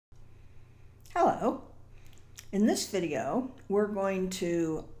Hello. In this video, we're going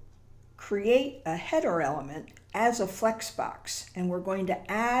to create a header element as a Flexbox, and we're going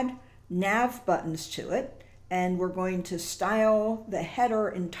to add nav buttons to it, and we're going to style the header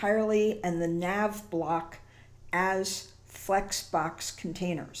entirely and the nav block as Flexbox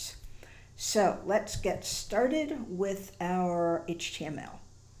containers. So let's get started with our HTML.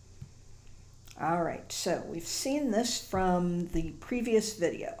 All right, so we've seen this from the previous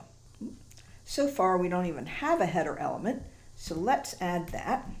video. So far, we don't even have a header element, so let's add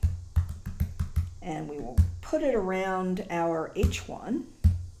that. And we will put it around our H1.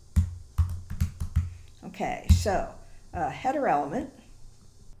 Okay, so a header element.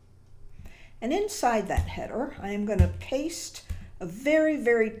 And inside that header, I am going to paste a very,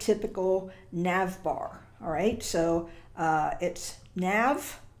 very typical nav bar. All right, so it's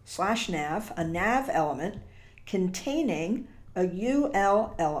nav/nav, a nav element containing a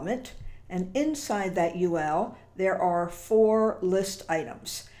UL element, and inside that UL there are 4 list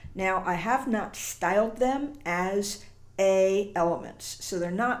items. Now I have not styled them as A elements, so they're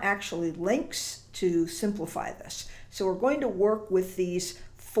not actually links to simplify this. So we're going to work with these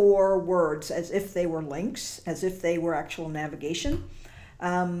 4 words as if they were links, as if they were actual navigation.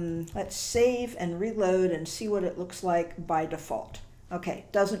 Let's save and reload and see what it looks like by default. Okay,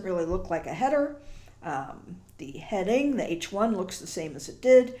 doesn't really look like a header. The heading, the H1, looks the same as it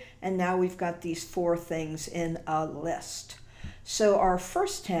did, and now we've got these 4 things in a list. So our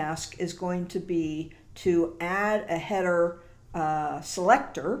first task is going to be to add a header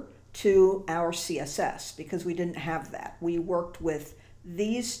selector to our CSS, because we didn't have that. We worked with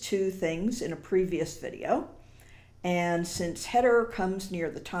these 2 things in a previous video, and since header comes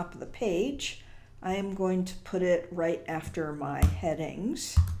near the top of the page, I am going to put it right after my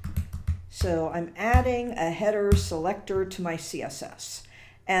headings. So I'm adding a header selector to my CSS.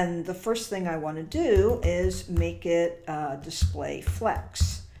 And the first thing I want to do is make it display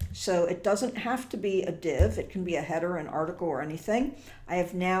flex. So it doesn't have to be a div. It can be a header, an article, or anything. I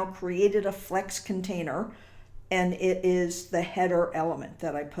have now created a flex container, and it is the header element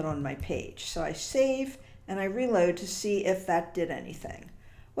that I put on my page. So I save and I reload to see if that did anything.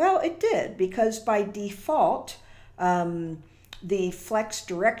 Well, it did, because by default, the flex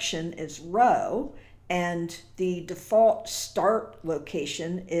direction is row, and the default start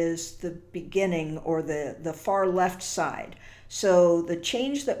location is the beginning, or the far left side. So the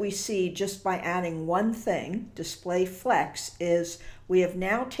change that we see just by adding one thing, display flex, is we have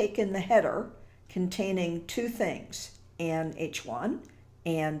now taken the header containing 2 things, an H1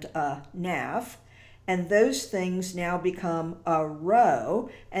 and a nav, and those things now become a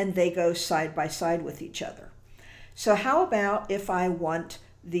row, and they go side by side with each other. So how about if I want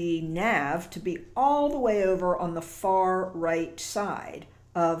the nav to be all the way over on the far right side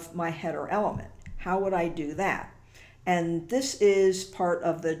of my header element? How would I do that? And this is part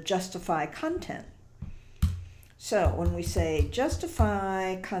of the justify content. So when we say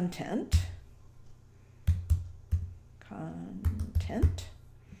justify content,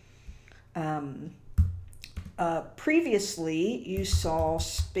 previously you saw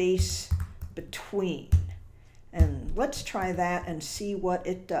space between. And let's try that and see what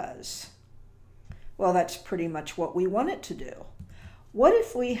it does. Well, that's pretty much what we want it to do. What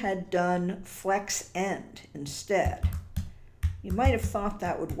if we had done flex end instead? You might have thought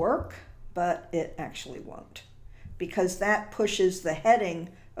that would work, but it actually won't, because that pushes the heading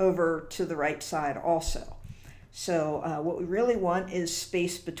over to the right side also. So what we really want is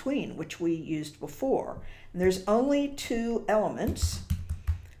space between, which we used before. And there's only 2 elements.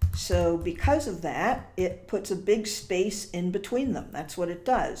 So because of that, it puts a big space in between them. That's what it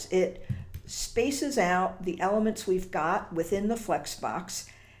does. It spaces out the elements we've got within the Flexbox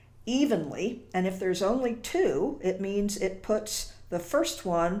evenly, and if there's only 2, it means it puts the first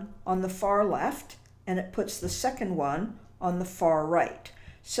one on the far left, and it puts the second one on the far right.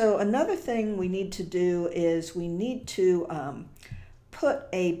 So another thing we need to do is we need to put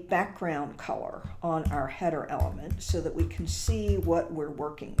a background color on our header element so that we can see what we're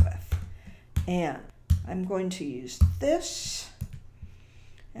working with. And I'm going to use this,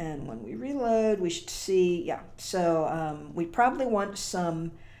 and when we reload we should see, yeah, so we probably want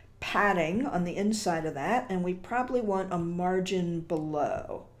some padding on the inside of that, and we probably want a margin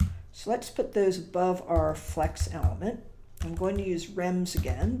below. So let's put those above our flex element. I'm going to use rems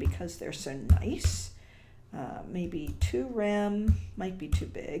again because they're so nice. Maybe 2 rem, might be too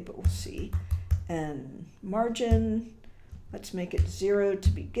big, but we'll see. And margin, let's make it 0 to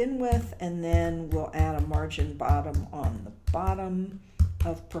begin with, and then we'll add a margin bottom on the bottom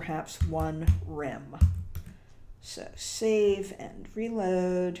of perhaps 1 rem. So save and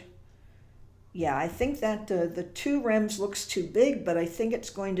reload. Yeah, I think that the 2 rems looks too big, but I think it's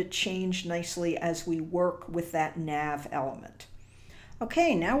going to change nicely as we work with that nav element.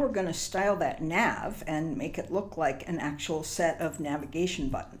 Okay, now we're going to style that nav and make it look like an actual set of navigation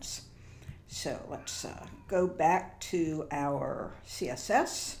buttons. So let's go back to our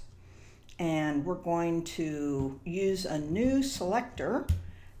CSS, and we're going to use a new selector.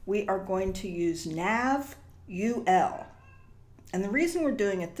 We are going to use nav UL. And the reason we're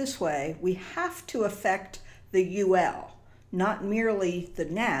doing it this way, we have to affect the UL, not merely the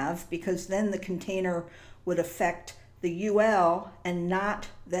nav, because then the container would affect the UL and not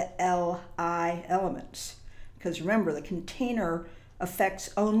the LI elements. Because remember, the container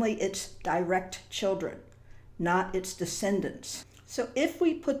affects only its direct children, not its descendants. So if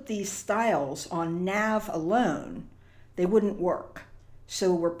we put these styles on nav alone, they wouldn't work.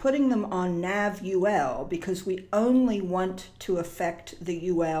 So we're putting them on nav UL because we only want to affect the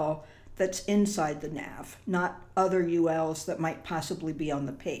UL that's inside the nav, not other ULs that might possibly be on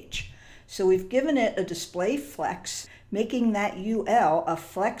the page. So we've given it a display flex, making that UL a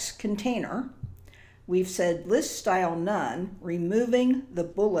flex container. We've said list style none, removing the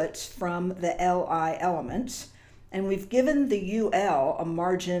bullets from the LI elements. And we've given the UL a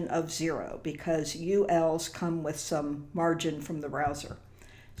margin of 0 because ULs come with some margin from the browser.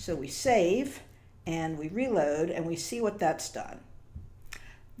 So we save and we reload and we see what that's done.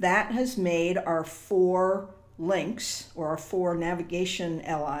 That has made our 4 links, or our 4 navigation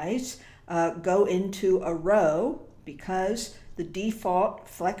LIs, go into a row because the default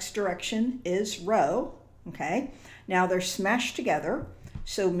flex direction is row. Okay, now they're smashed together,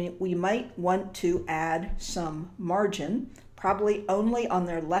 so we might want to add some margin, probably only on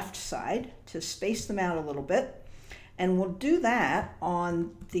their left side, to space them out a little bit. And we'll do that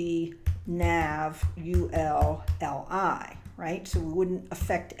on the nav UL LI, right? So we wouldn't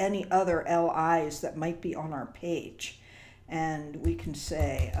affect any other LIs that might be on our page. And we can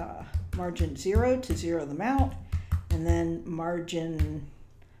say margin 0 to 0 them out, and then margin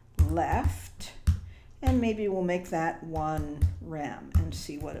left, and maybe we'll make that 1 rem and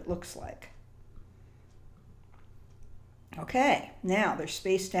see what it looks like. Okay, now they're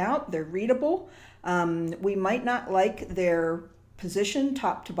spaced out, they're readable. We might not like their position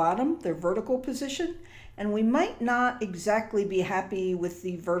top to bottom, their vertical position, and we might not exactly be happy with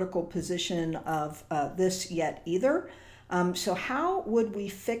the vertical position of this yet either. So how would we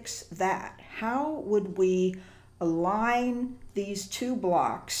fix that? How would we align these 2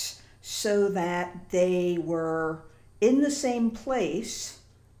 blocks so that they were in the same place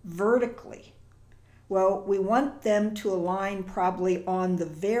vertically? Well, we want them to align probably on the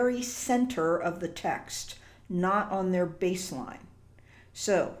very center of the text, not on their baseline.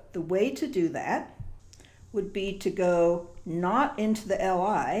 So the way to do that would be to go not into the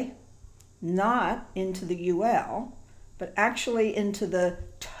LI, not into the UL, but actually into the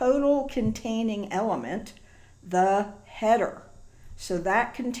total containing element, the header. So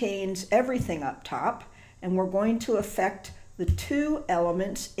that contains everything up top, and we're going to affect the 2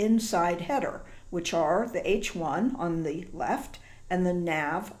 elements inside header, which are the H1 on the left and the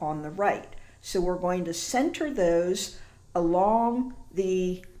nav on the right. So we're going to center those along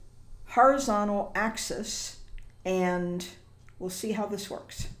the horizontal axis, and we'll see how this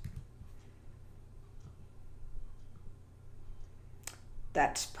works.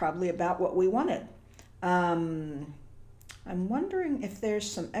 That's probably about what we wanted. I'm wondering if there's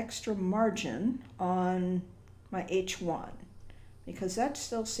some extra margin on my H1, because that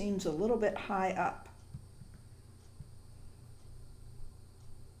still seems a little bit high up.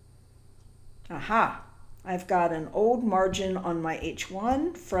 Aha! I've got an old margin on my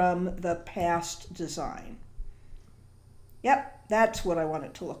H1 from the past design. Yep, that's what I want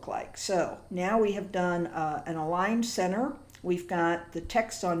it to look like. So now we have done an aligned center. We've got the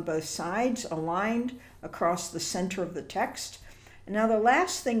text on both sides aligned across the center of the text. And now the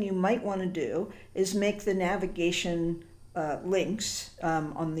last thing you might want to do is make the navigation links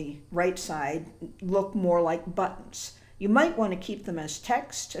on the right side look more like buttons. You might want to keep them as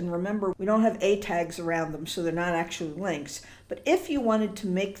text, and remember, we don't have A tags around them, so they're not actually links. But if you wanted to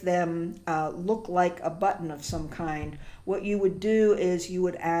make them look like a button of some kind, what you would do is you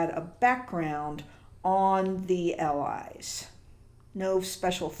would add a background on the LIs. No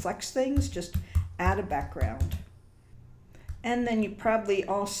special flex things, just add a background. And then you probably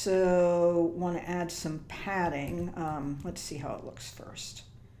also want to add some padding. Let's see how it looks first.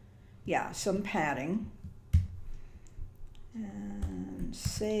 Yeah, some padding. And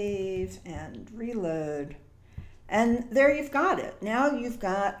save and reload. And there you've got it. Now you've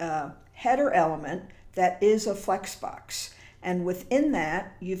got a header element that is a Flexbox. And within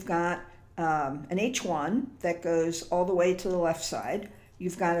that, you've got an H1 that goes all the way to the left side.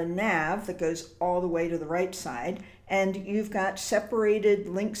 You've got a nav that goes all the way to the right side, and you've got separated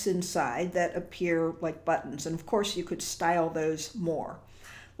links inside that appear like buttons. And of course, you could style those more.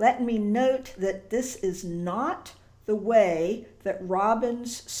 Let me note that this is not the way that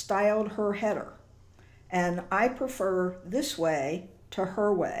Robbins styled her header. And I prefer this way to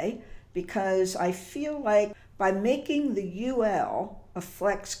her way because I feel like by making the UL a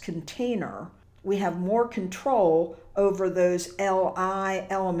Flex container, we have more control over those LI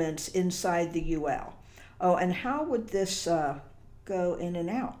elements inside the UL. Oh, and how would this go in and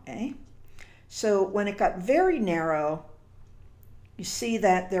out, eh? So when it got very narrow, you see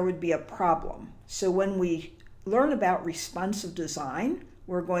that there would be a problem. So when we learn about responsive design,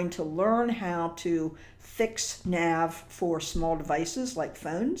 we're going to learn how to fix nav for small devices like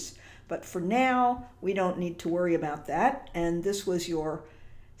phones. But for now, we don't need to worry about that. And this was your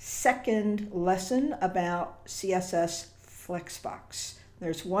second lesson about CSS Flexbox.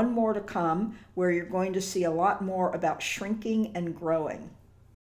 There's one more to come where you're going to see a lot more about shrinking and growing.